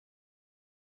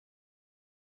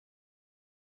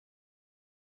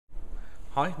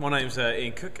Hi, my name's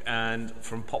Ian Cook and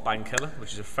from Popbangcolour,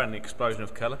 which is a friendly explosion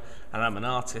of colour, and I'm an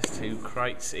artist who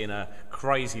creates in a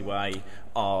crazy way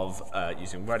of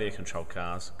using radio-controlled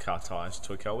cars, car tyres,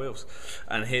 toy car wheels.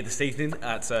 And here this evening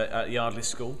at Yardleys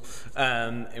school,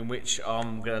 in which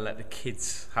I'm going to let the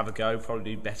kids have a go,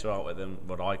 probably do better artwork than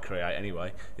what I create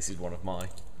anyway. This is one of my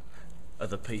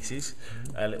other pieces,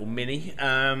 a little mini.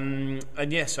 And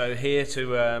yeah, so here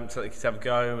to let the kids have a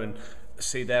go and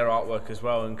see their artwork as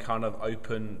well, and kind of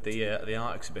open the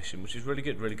art exhibition, which is really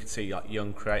good to see like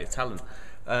young creative talent.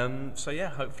 So yeah,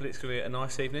 hopefully it's going to be a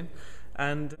nice evening.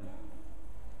 And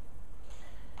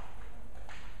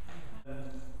from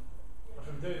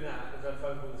doing that, there's a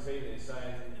phone call this evening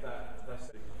saying that that's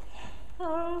it.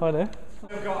 Hi there.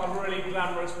 We've got a really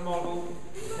glamorous model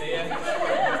here.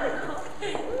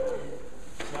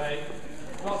 So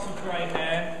lots of grey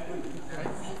hair.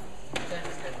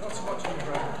 Not so much on the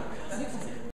ground.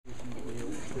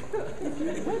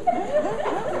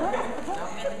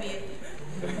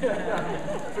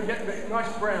 Forget the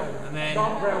nice brown, and then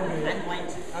dark brown beard. And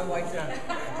white. And white, yeah.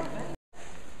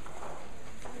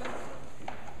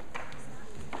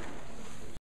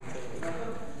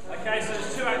 Okay, so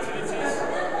there's two activities.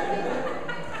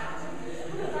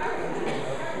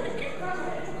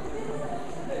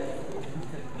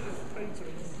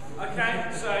 Okay,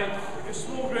 so a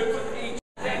small group of each.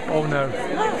 Oh no.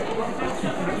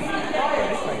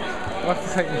 I have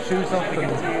to take my shoes off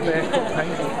and barefoot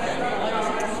paint.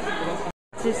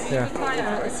 Yeah.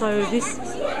 So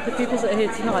the pupils that are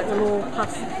here tonight will all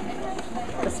pass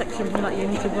a section from that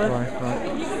unit of work. Right.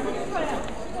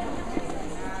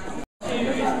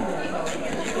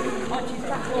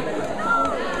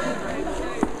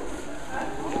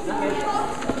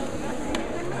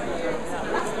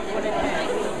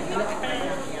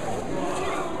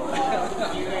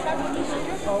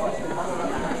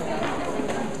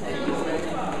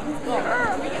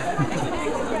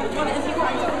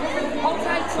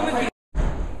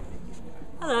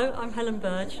 Hello, I'm Helen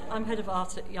Burge. I'm Head of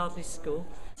Art at Yardleys School.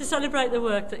 To celebrate the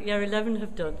work that Year 11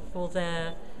 have done for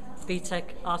their BTEC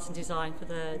Art and Design for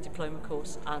their diploma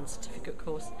course and certificate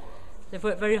course, they've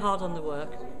worked very hard on the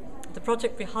work. The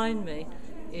project behind me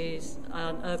is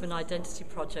an urban identity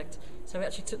project. So we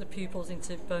actually took the pupils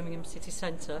into Birmingham city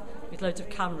centre with loads of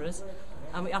cameras,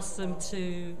 and we asked them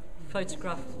to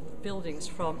photograph buildings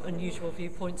from unusual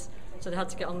viewpoints. So they had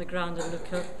to get on the ground and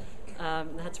look up.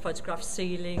 They had to photograph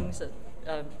ceilings,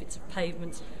 bits of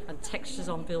pavement and textures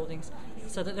on buildings,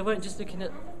 so that they weren't just looking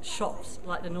at shops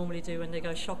like they normally do when they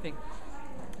go shopping.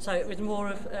 So it was more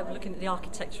of looking at the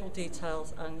architectural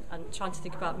details and trying to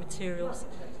think about materials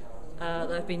that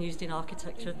have been used in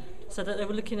architecture, so that they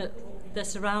were looking at their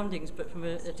surroundings but from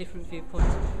a different viewpoint.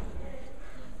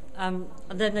 And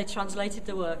then they translated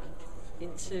the work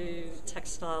into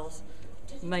textiles,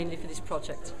 mainly for this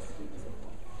project.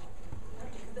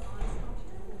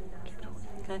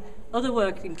 Okay. Other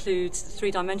work includes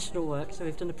three-dimensional work, so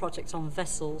we've done a project on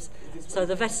vessels. So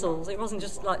the vessels, it wasn't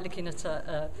just like looking at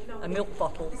a milk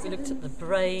bottle. We looked at the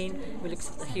brain, we looked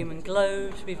at the human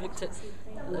globes, we've looked at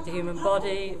the human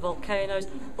body, volcanoes,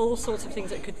 all sorts of things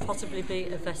that could possibly be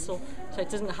a vessel. So it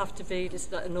doesn't have to be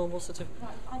just like a normal sort of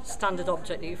standard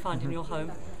object that you find in your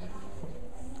home.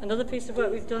 Another piece of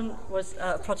work we've done was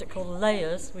a project called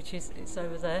Layers, which it's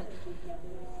over there.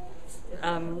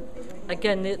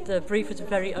 Again, the brief was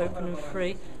very open and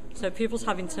free, so pupils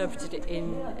have interpreted it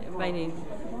mainly in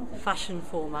fashion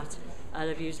format.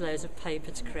 They've used layers of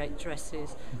paper to create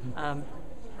dresses,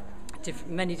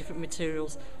 many different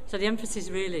materials. So the emphasis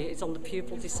really is on the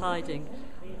pupil deciding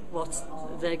what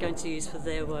they're going to use for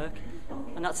their work,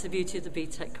 and that's the beauty of the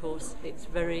BTEC course. It's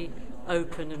very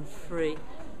open and free.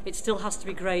 It still has to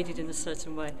be graded in a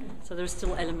certain way, so there are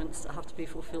still elements that have to be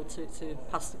fulfilled to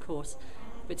pass the course.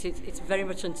 But it's very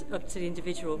much up to the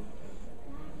individual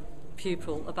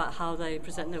pupil about how they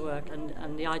present their work,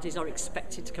 and the ideas are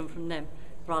expected to come from them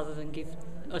rather than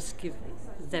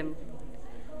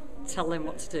tell them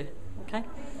what to do. Okay?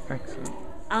 Excellent.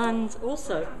 And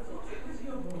also,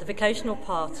 the vocational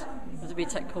part of the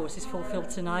BTEC course is fulfilled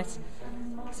tonight.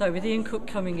 So with Ian Cook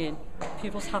coming in,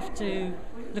 pupils have to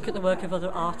look at the work of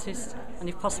other artists, and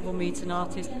if possible meet an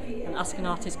artist and ask an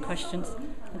artist questions,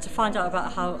 and to find out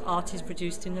about how art is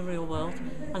produced in the real world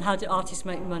and how do artists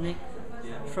make money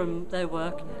from their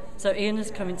work. So Ian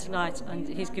has come in tonight and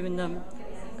he's given them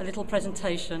a little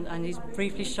presentation, and he's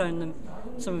briefly shown them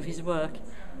some of his work,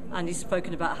 and he's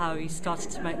spoken about how he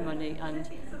started to make money and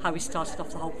how he started off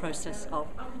the whole process of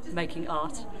making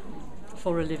art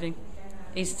for a living.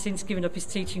 He's since given up his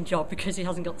teaching job because he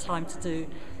hasn't got time to do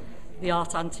the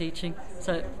art and teaching.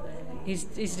 So he's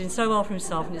doing so well for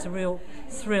himself, and it's a real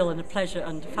thrill and a pleasure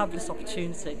and a fabulous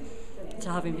opportunity to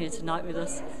have him here tonight with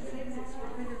us.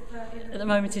 At the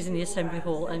moment he's in the Assembly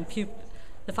Hall, and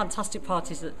the fantastic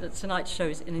part is that tonight's show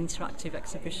is an interactive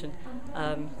exhibition.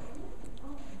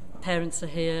 Parents are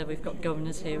here, we've got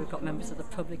governors here, we've got members of the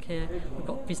public here, we've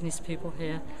got business people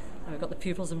here, and we've got the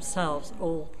pupils themselves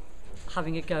all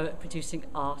having a go at producing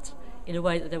art in a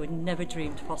way that they would never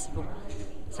dreamed possible.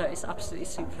 So it's absolutely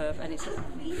superb, and it's a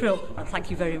thrill, and thank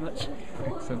you very much.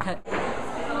 Excellent. Okay.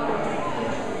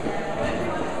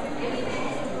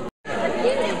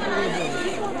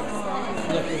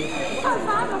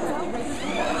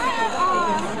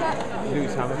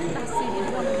 Lewis Hamilton.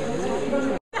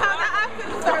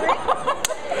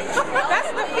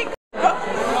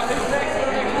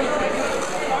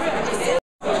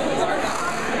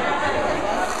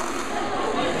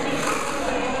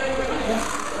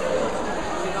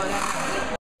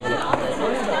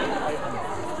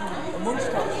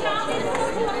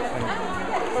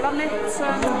 Well, I met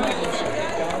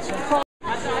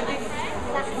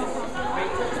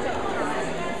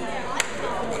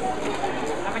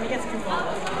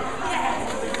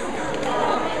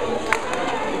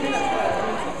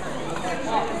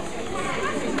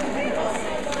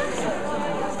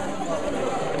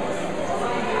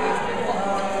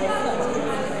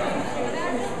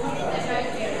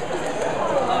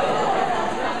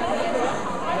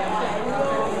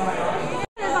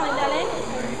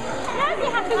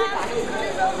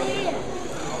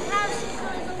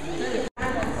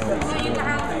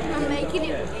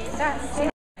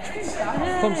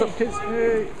Thumbs up, kids.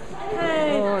 Hey.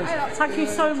 Hey, Right. thank you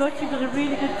so much, you've done a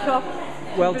really good job.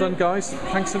 Well done, guys.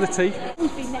 Thanks for the tea.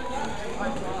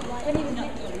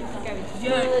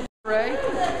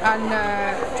 and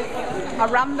I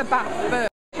ran the back first.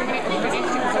 I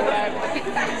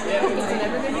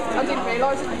didn't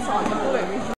realise at the time the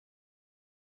blue